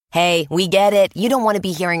Hey, we get it. You don't want to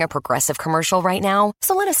be hearing a Progressive commercial right now,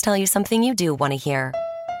 so let us tell you something you do want to hear.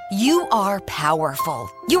 You are powerful.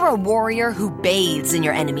 You're a warrior who bathes in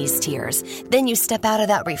your enemy's tears. Then you step out of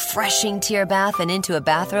that refreshing tear bath and into a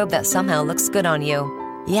bathrobe that somehow looks good on you.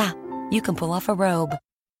 Yeah, you can pull off a robe.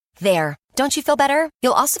 There. Don't you feel better?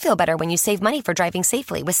 You'll also feel better when you save money for driving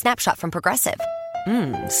safely with Snapshot from Progressive.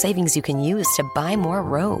 Savings you can use to buy more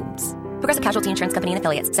robes. Progressive Casualty Insurance Company and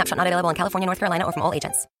Affiliates. Snapshot not available in California, North Carolina, or from all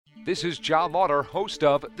agents. This is John Lauder, host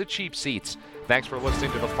of The Cheap Seats. Thanks for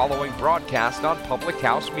listening to the following broadcast on Public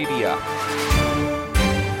House Media.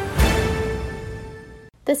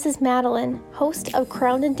 This is Madeline, host of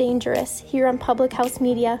Crowned and Dangerous here on Public House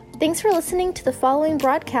Media. Thanks for listening to the following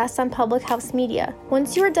broadcast on Public House Media.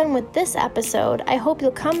 Once you are done with this episode, I hope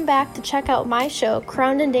you'll come back to check out my show,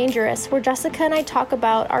 Crowned and Dangerous, where Jessica and I talk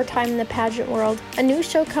about our time in the pageant world. A new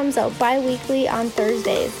show comes out bi-weekly on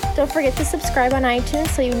Thursdays. Don't forget to subscribe on iTunes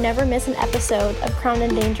so you never miss an episode of Crowned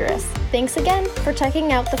and Dangerous. Thanks again for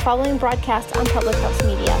checking out the following broadcast on Public House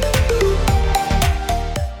Media.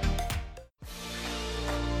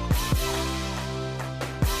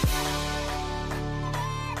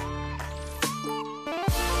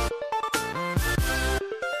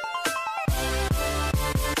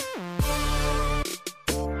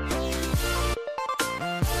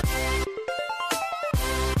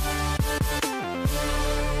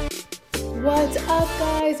 What's up,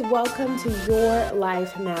 guys? Welcome to Your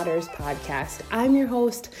Life Matters podcast. I'm your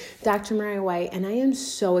host, Dr. Mariah White, and I am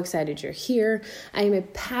so excited you're here. I am a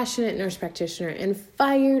passionate nurse practitioner and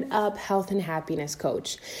fired up health and happiness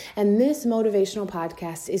coach. And this motivational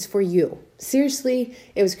podcast is for you. Seriously,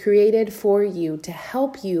 it was created for you to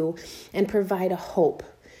help you and provide a hope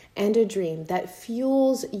and a dream that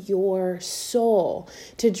fuels your soul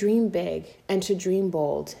to dream big and to dream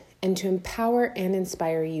bold, and to empower and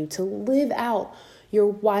inspire you to live out your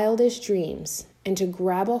wildest dreams and to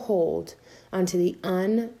grab a hold onto the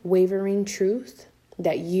unwavering truth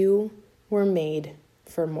that you were made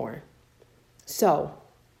for more. So,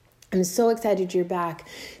 I'm so excited you're back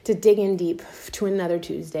to dig in deep to another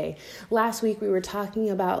Tuesday. Last week, we were talking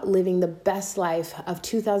about living the best life of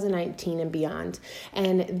 2019 and beyond.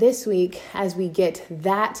 And this week, as we get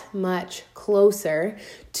that much closer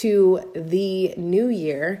to the new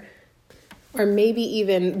year, or maybe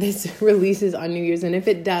even this releases on New Year's. And if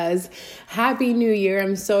it does, Happy New Year.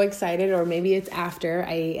 I'm so excited. Or maybe it's after.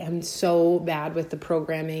 I am so bad with the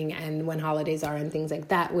programming and when holidays are and things like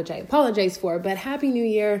that, which I apologize for. But Happy New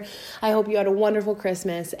Year. I hope you had a wonderful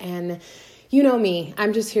Christmas. And you know me,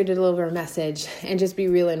 I'm just here to deliver a message and just be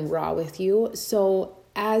real and raw with you. So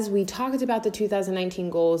as we talked about the 2019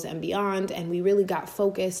 goals and beyond, and we really got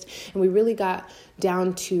focused and we really got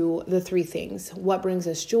down to the three things: what brings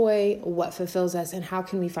us joy, what fulfills us, and how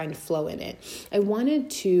can we find flow in it. I wanted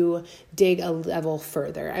to dig a level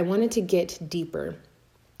further. I wanted to get deeper,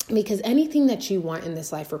 because anything that you want in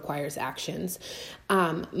this life requires actions.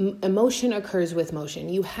 Emotion occurs with motion.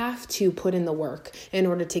 You have to put in the work in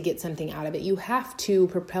order to get something out of it. You have to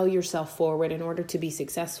propel yourself forward in order to be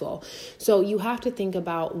successful. So you have to think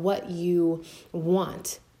about what you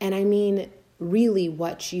want. And I mean, really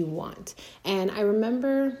what you want. And I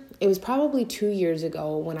remember it was probably 2 years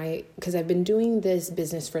ago because I've been doing this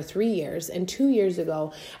business for 3 years. And 2 years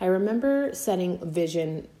ago, I remember setting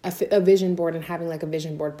a vision board and having like a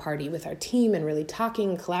vision board party with our team and really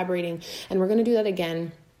talking and collaborating. And we're going to do that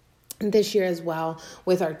again this year as well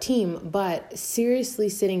with our team, but seriously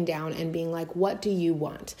sitting down and being like, what do you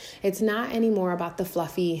want? It's not anymore about the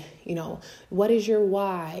fluffy, what is your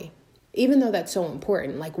why? Even though that's so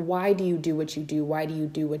important, like, why do you do what you do? Why do you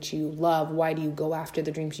do what you love? Why do you go after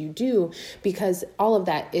the dreams you do? Because all of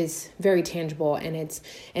that is very tangible and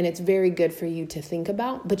it's very good for you to think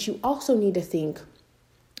about, but you also need to think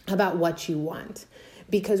about what you want.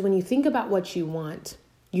 Because when you think about what you want,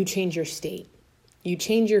 you change your state, you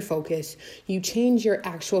change your focus, you change your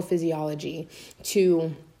actual physiology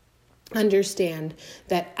to understand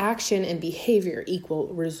that action and behavior equal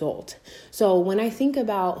result. So when I think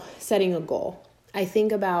about setting a goal, I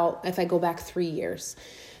think about if I go back 3 years.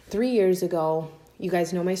 3 years ago, you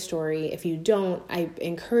guys know my story. If you don't, I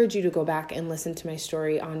encourage you to go back and listen to my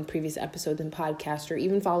story on previous episodes and podcasts, or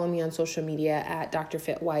even follow me on social media at Dr.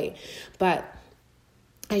 Fit White. But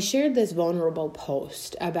I shared this vulnerable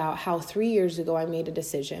post about how 3 years ago I made a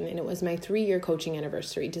decision, and it was my 3-year coaching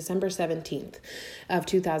anniversary. December 17th of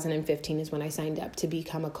 2015 is when I signed up to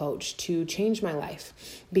become a coach, to change my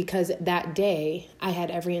life, because that day I had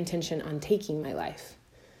every intention on taking my life.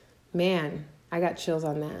 Man, I got chills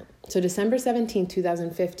on that. So December 17th,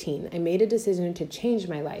 2015, I made a decision to change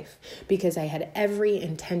my life because I had every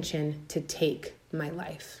intention to take my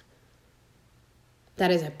life. That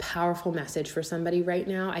is a powerful message for somebody right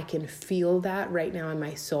now. I can feel that right now in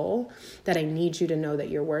my soul, that I need you to know that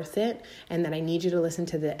you're worth it, and that I need you to listen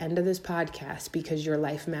to the end of this podcast because your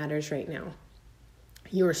life matters right now.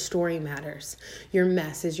 Your story matters. Your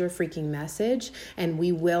mess is your freaking message, and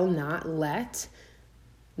we will not let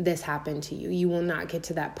this happen to you. You will not get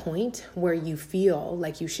to that point where you feel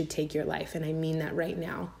like you should take your life, and I mean that right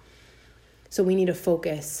now. So we need to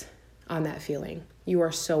focus on that feeling. You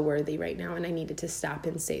are so worthy right now, and I needed to stop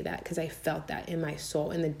and say that because I felt that in my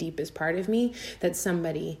soul, in the deepest part of me, that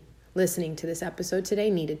somebody listening to this episode today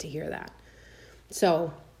needed to hear that.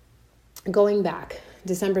 So going back,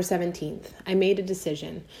 December 17th, I made a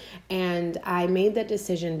decision, and I made that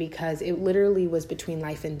decision because it literally was between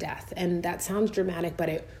life and death. And that sounds dramatic, but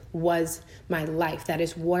it was my life. That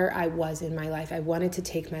is where I was in my life. I wanted to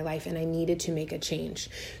take my life, and I needed to make a change.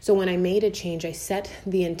 So when I made a change, I set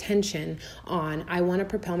the intention on, I want to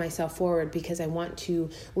propel myself forward because I want to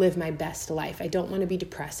live my best life. I don't want to be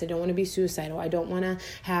depressed. I don't want to be suicidal. I don't want to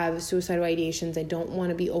have suicidal ideations. I don't want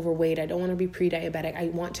to be overweight. I don't want to be pre-diabetic. I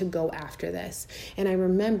want to go after this. And I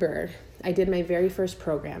remember I did my very first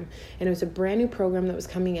program, and it was a brand new program that was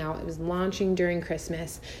coming out. It was launching during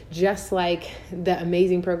Christmas, just like the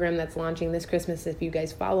amazing program that's launching this Christmas. If you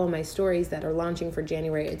guys follow my stories that are launching for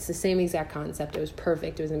January, it's the same exact concept. It was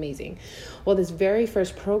perfect. It was amazing. Well, this very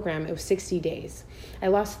first program, it was 60 days. I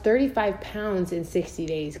lost 35 pounds in 60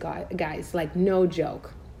 days, guys, like no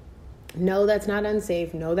joke. No, that's not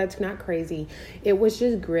unsafe. No, that's not crazy. It was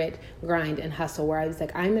just grit, grind, and hustle where I was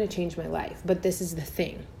like, I'm going to change my life. But this is the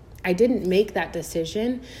thing. I didn't make that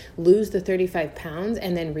decision, lose the 35 pounds,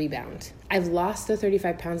 and then rebound. I've lost the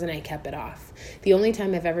 35 pounds and I kept it off. The only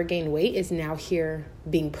time I've ever gained weight is now here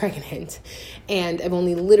being pregnant. And I've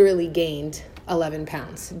only literally gained 11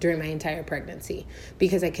 pounds during my entire pregnancy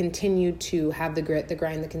because I continued to have the grit, the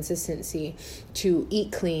grind, the consistency to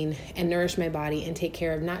eat clean and nourish my body and take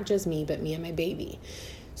care of not just me, but me and my baby.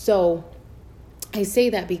 So I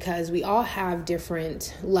say that because we all have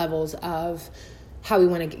different levels of how we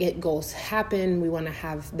want to get goals happen. We want to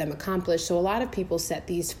have them accomplished. So a lot of people set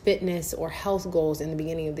these fitness or health goals in the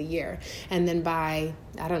beginning of the year. And then by,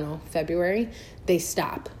 February, they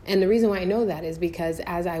stop. And the reason why I know that is because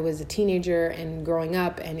as I was a teenager and growing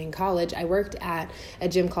up and in college, I worked at a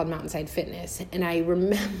gym called Mountainside Fitness. And I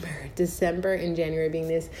remember December and January being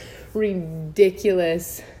this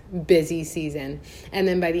ridiculous busy season. And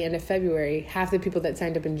then by the end of February, half the people that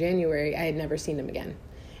signed up in January, I had never seen them again.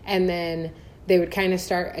 And then they would kind of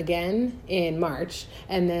start again in March,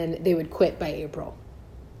 and then they would quit by April.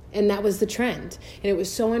 And that was the trend. And it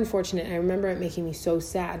was so unfortunate. I remember it making me so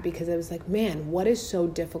sad because I was like, man, what is so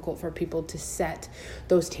difficult for people to set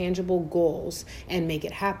those tangible goals and make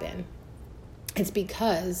it happen? It's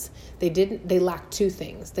because they lacked two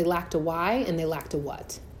things. They lacked a why and they lacked a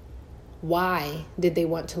what. Why did they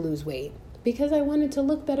want to lose weight? Because I wanted to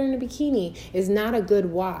look better in a bikini is not a good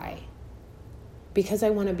why. Because I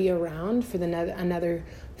want to be around for another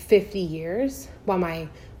 50 years while my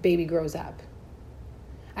baby grows up.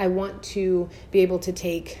 I want to be able to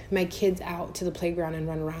take my kids out to the playground and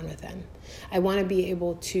run around with them. I want to be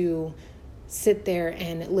able to sit there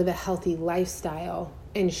and live a healthy lifestyle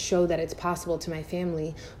and show that it's possible to my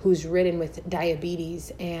family who's ridden with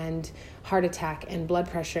diabetes and heart attack and blood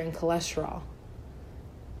pressure and cholesterol.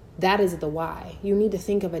 That is the why. You need to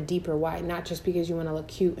think of a deeper why, not just because you want to look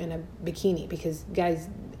cute in a bikini. Because guys,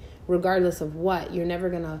 regardless of what, you're never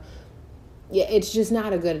going to, it's just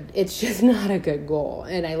not a good goal.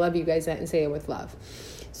 And I love you guys that and say it with love.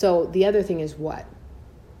 So the other thing is what?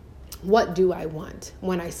 What do I want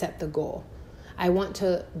when I set the goal? I want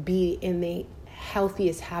to be in the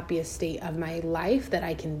healthiest, happiest state of my life that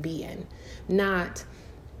I can be in. Not,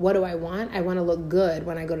 what do I want? I want to look good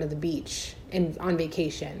when I go to the beach and on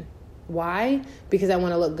vacation. Why? Because I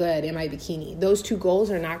want to look good in my bikini. Those two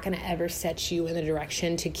goals are not going to ever set you in the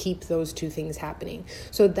direction to keep those two things happening.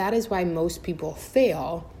 So that is why most people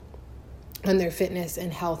fail on their fitness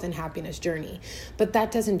and health and happiness journey. But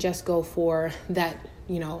that doesn't just go for that,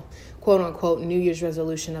 quote unquote, New Year's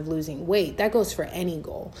resolution of losing weight. That goes for any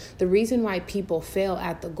goal. The reason why people fail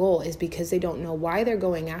at the goal is because they don't know why they're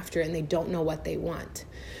going after it and they don't know what they want.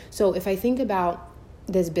 So if I think about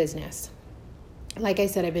this business, like I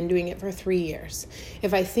said, I've been doing it for 3 years.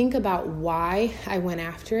 If I think about why I went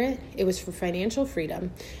after it, it was for financial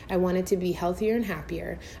freedom. I wanted to be healthier and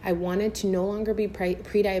happier. I wanted to no longer be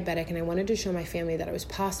pre-diabetic, and I wanted to show my family that it was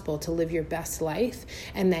possible to live your best life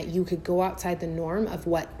and that you could go outside the norm of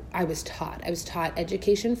what I was taught. I was taught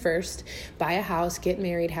education first, buy a house, get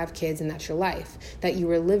married, have kids, and that's your life. That you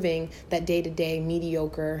were living that day-to-day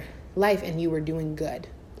mediocre life and you were doing good.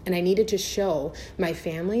 And I needed to show my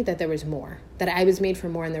family that there was more, that I was made for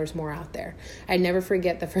more and there was more out there. I never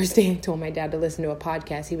forget the first day I told my dad to listen to a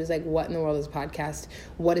podcast. He was like, what in the world is a podcast?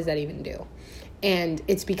 What does that even do? And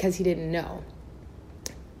it's because he didn't know.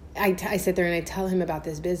 I sit there and I tell him about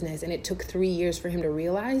this business, and it took 3 years for him to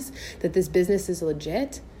realize that this business is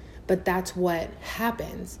legit. But that's what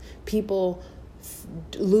happens. People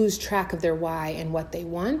lose track of their why and what they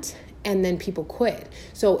want, and then people quit.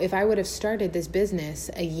 So if I would have started this business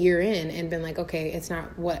a year in and been like, okay, it's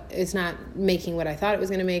not making what I thought it was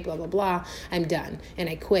going to make, blah, blah, blah, I'm done, and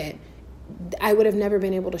I quit, I would have never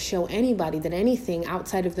been able to show anybody that anything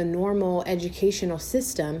outside of the normal educational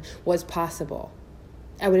system was possible.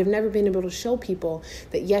 I would have never been able to show people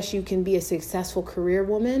that, yes, you can be a successful career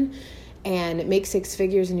woman and make 6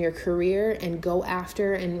 figures in your career and go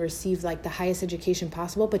after and receive like the highest education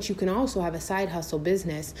possible. But you can also have a side hustle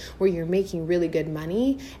business where you're making really good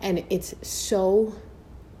money. And it's so,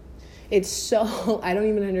 I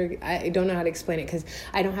don't know how to explain it, because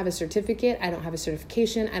I don't have a certificate. I don't have a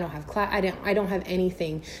certification. I don't have class. I don't have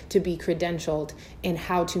anything to be credentialed in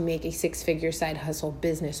how to make a 6-figure side hustle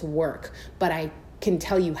business work. But I can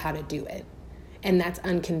tell you how to do it. And that's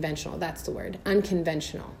unconventional. That's the word,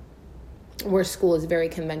 unconventional. Where school is very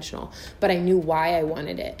conventional. But I knew why I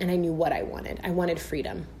wanted it, and I knew what I wanted. I wanted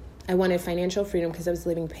freedom. I wanted financial freedom because I was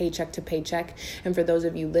living paycheck to paycheck. And for those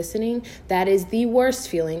of you listening, that is the worst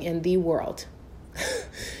feeling in the world.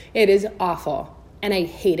 It is awful. And I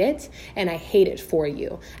hate it, and I hate it for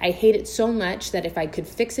you. I hate it so much that if I could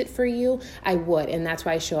fix it for you, I would. And that's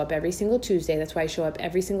why I show up every single Tuesday. That's why I show up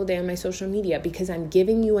every single day on my social media, because I'm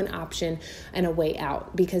giving you an option and a way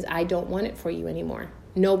out, because I don't want it for you anymore.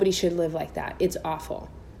 Nobody should live like that. It's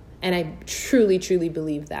awful. And I truly, truly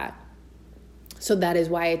believe that. So that is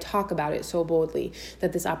why I talk about it so boldly,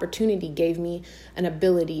 that this opportunity gave me an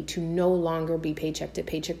ability to no longer be paycheck to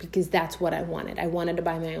paycheck, because that's what I wanted. I wanted to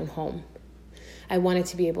buy my own home. I wanted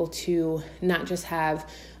to be able to not just have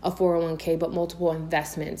a 401k, but multiple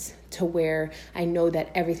investments to where I know that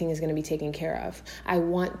everything is going to be taken care of. I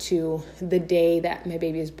want to, the day that my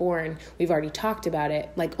baby is born, we've already talked about it,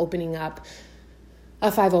 like opening up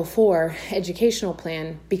a 504 educational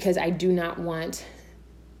plan, because I do not want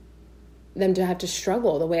them to have to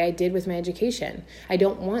struggle the way I did with my education. I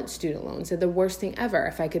don't want student loans. They're the worst thing ever.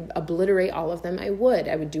 If I could obliterate all of them, I would.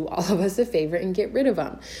 I would do all of us a favor and get rid of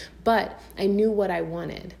them. But I knew what I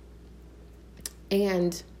wanted.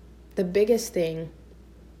 And the biggest thing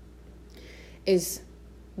is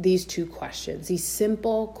these 2 questions, these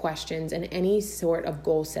simple questions in any sort of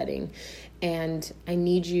goal setting. And I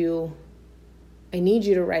need you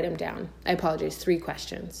to write them down. I apologize. 3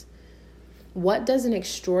 questions. What does an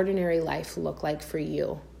extraordinary life look like for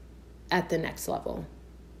you at the next level?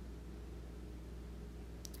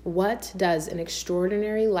 What does an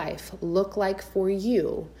extraordinary life look like for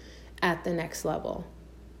you at the next level?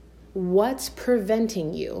 What's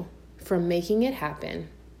preventing you from making it happen?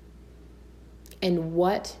 And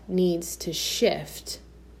what needs to shift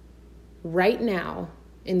right now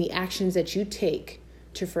in the actions that you take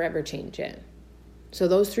to forever change it? So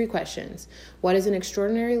those 3 questions. What does an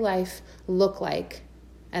extraordinary life look like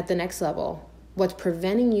at the next level? What's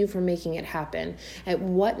preventing you from making it happen?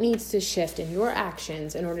 And what needs to shift in your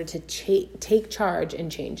actions in order to take charge and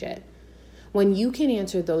change it? When you can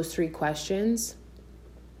answer those 3 questions,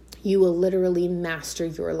 you will literally master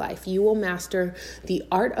your life. You will master the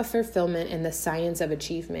art of fulfillment and the science of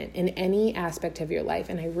achievement in any aspect of your life.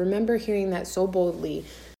 And I remember hearing that so boldly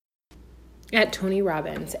at Tony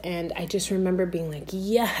Robbins. And I just remember being like,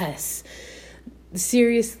 yes,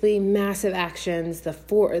 seriously, massive actions, the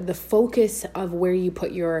focus of where you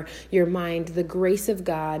put your mind, the grace of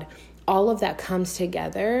God, all of that comes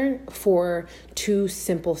together for 2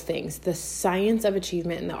 simple things: the science of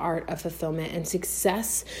achievement and the art of fulfillment. And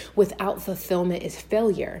success without fulfillment is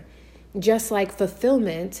failure. Just like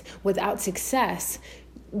fulfillment without success,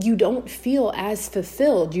 you don't feel as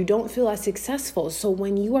fulfilled. You don't feel as successful. So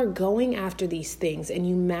when you are going after these things and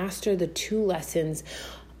you master the 2 lessons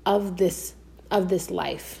of this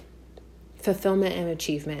life, fulfillment and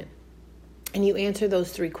achievement, and you answer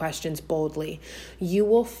those 3 questions boldly, you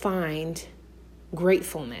will find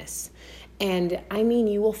gratefulness. And I mean,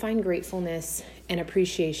 you will find gratefulness and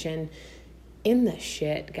appreciation in the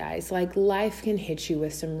shit, guys. Like, life can hit you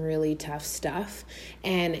with some really tough stuff.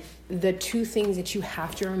 And the 2 things that you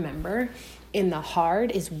have to remember in the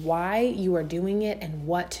hard is why you are doing it and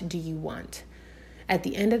what do you want. At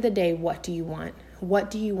the end of the day, what do you want?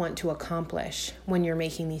 What do you want to accomplish when you're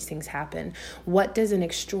making these things happen? What does an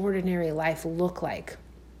extraordinary life look like?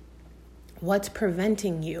 What's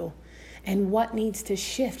preventing you? and what needs to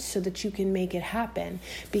shift so that you can make it happen.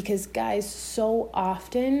 Because guys, so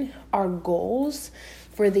often our goals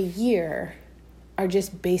for the year are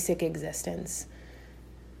just basic existence.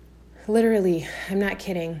 Literally, I'm not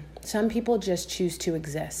kidding. Some people just choose to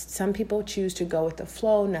exist. Some people choose to go with the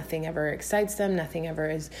flow. Nothing ever excites them. Nothing ever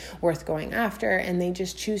is worth going after. And they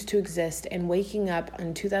just choose to exist. And waking up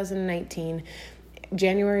in 2019,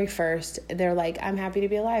 January 1st, they're like, I'm happy to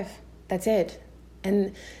be alive. That's it.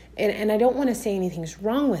 And I don't want to say anything's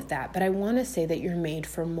wrong with that, but I want to say that you're made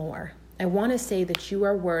for more. I want to say that you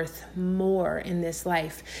are worth more in this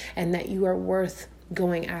life and that you are worth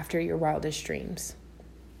going after your wildest dreams.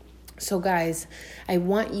 So guys, I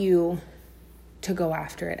want you to go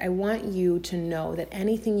after it. I want you to know that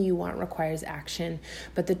anything you want requires action,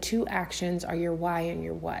 but the two actions are your why and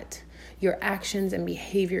your what. Your actions and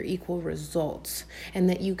behavior equal results, and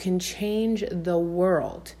that you can change the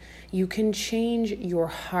world. You can change your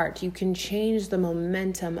heart. You can change the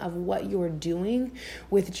momentum of what you're doing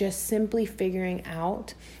with just simply figuring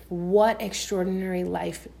out what extraordinary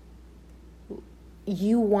life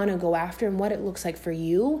you want to go after and what it looks like for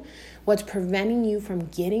you, what's preventing you from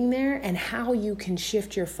getting there, and how you can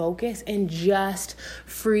shift your focus and just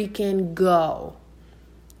freaking go.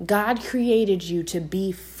 God created you to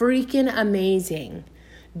be freaking amazing.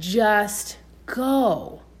 Just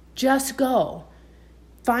go. Just go.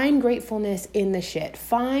 Find gratefulness in the shit.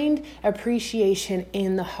 Find appreciation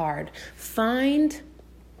in the hard. Find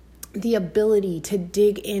the ability to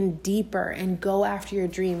dig in deeper and go after your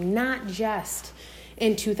dream, not just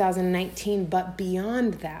in 2019, but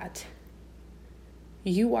beyond that.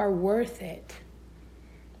 You are worth it.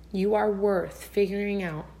 You are worth figuring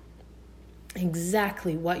out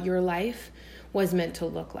exactly what your life was meant to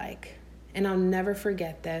look like. And I'll never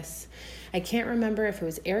forget this. I can't remember if it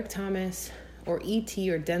was Eric Thomas or E.T.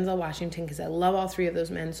 or Denzel Washington, because I love all three of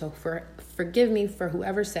those men, so forgive me for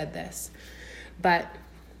whoever said this. But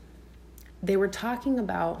they were talking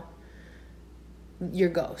about your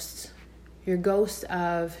ghosts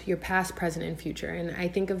of your past, present, and future. And I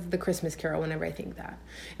think of the Christmas Carol whenever I think that.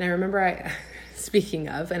 And I remember speaking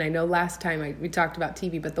of, and I know last time we talked about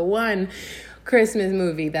TV, but the one Christmas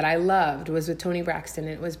movie that I loved was with Toni Braxton.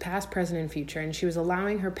 It was past, present, and future. And she was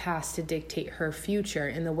allowing her past to dictate her future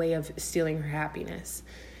in the way of stealing her happiness.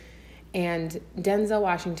 And Denzel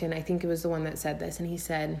Washington, I think it was the one that said this. And he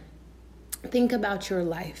said, think about your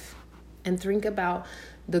life and think about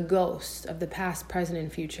the ghosts of the past, present,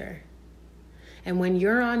 and future. And when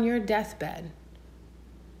you're on your deathbed,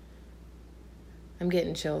 I'm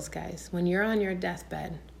getting chills, guys. When you're on your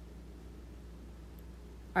deathbed,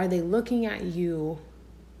 are they looking at you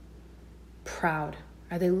proud?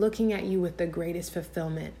 Are they looking at you with the greatest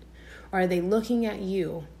fulfillment? Or are they looking at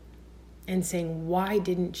you and saying, why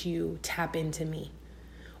didn't you tap into me?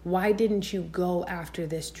 Why didn't you go after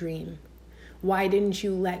this dream? Why didn't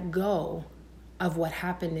you let go of what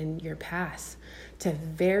happened in your past to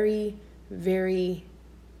very, very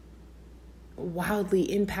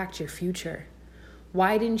wildly impact your future?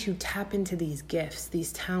 Why didn't you tap into these gifts,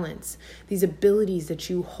 these talents, these abilities that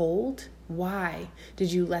you hold? Why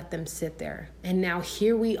did you let them sit there? And now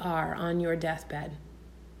here we are on your deathbed,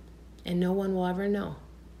 and no one will ever know.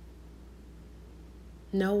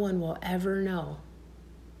 No one will ever know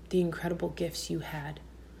the incredible gifts you had.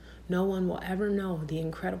 No one will ever know the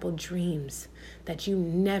incredible dreams that you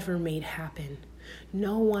never made happen.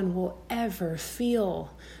 No one will ever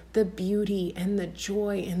feel the beauty and the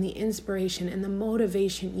joy and the inspiration and the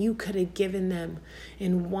motivation you could have given them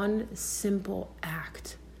in one simple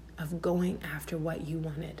act of going after what you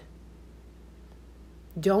wanted.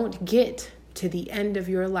 Don't get to the end of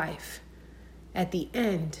your life, at the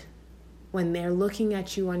end, when they're looking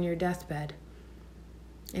at you on your deathbed,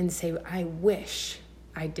 and say, I wish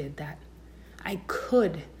I did that. I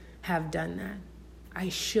could have done that. I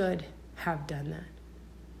should have done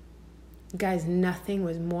that. Guys, nothing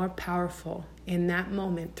was more powerful in that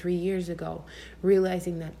moment 3 years ago,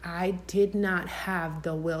 realizing that I did not have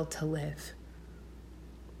the will to live.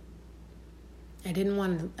 I didn't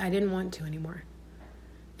want to anymore.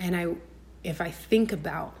 And if I think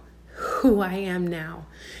about who I am now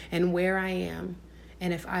and where I am,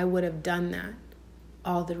 and if I would have done that,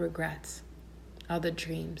 all the regrets, all the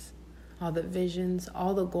dreams, all the visions,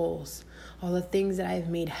 all the goals, all the things that I've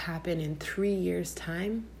made happen in 3 years'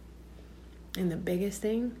 time. And the biggest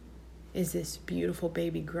thing is this beautiful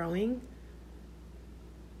baby growing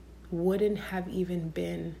wouldn't have even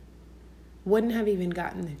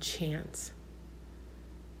gotten the chance.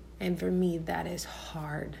 And for me, that is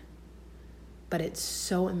hard. But it's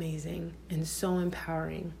so amazing and so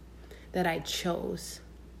empowering that I chose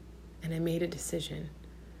and I made a decision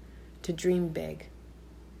to dream big,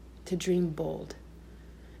 to dream bold,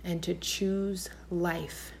 and to choose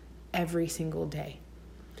life every single day.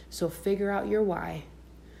 So figure out your why,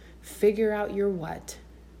 figure out your what,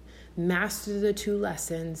 master the 2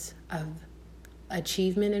 lessons of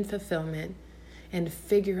achievement and fulfillment, and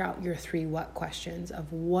figure out your 3 what questions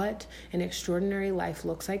of what an extraordinary life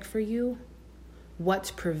looks like for you,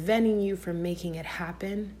 what's preventing you from making it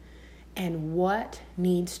happen, and what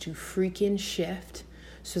needs to freaking shift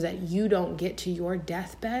so that you don't get to your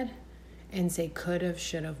deathbed and say could've,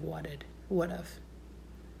 should've, would've.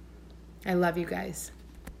 I love you guys.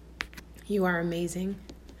 You are amazing.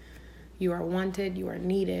 You are wanted. You are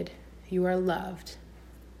needed. You are loved.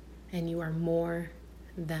 And you are more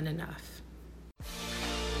than enough.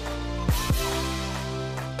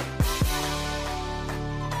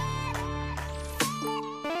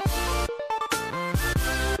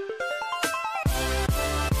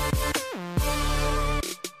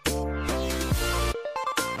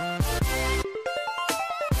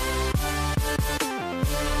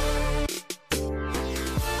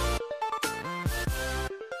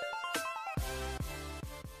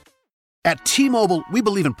 At T-Mobile, we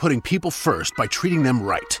believe in putting people first by treating them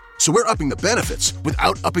right. So we're upping the benefits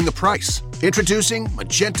without upping the price. Introducing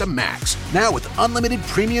Magenta Max, now with unlimited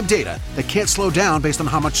premium data that can't slow down based on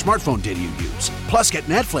how much smartphone data you use. Plus, get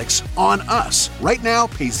Netflix on us. Right now,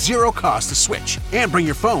 pay zero cost to switch. And bring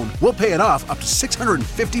your phone, we'll pay it off up to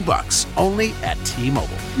 $650. Only at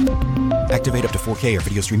T-Mobile. Activate up to 4K or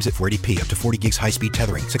video streams at 480p. Up to 40 gigs high-speed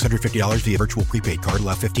tethering. $650 via virtual prepaid card.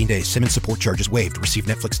 Allow 15 days. SIM and support charges waived. Receive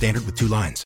Netflix standard with 2 lines.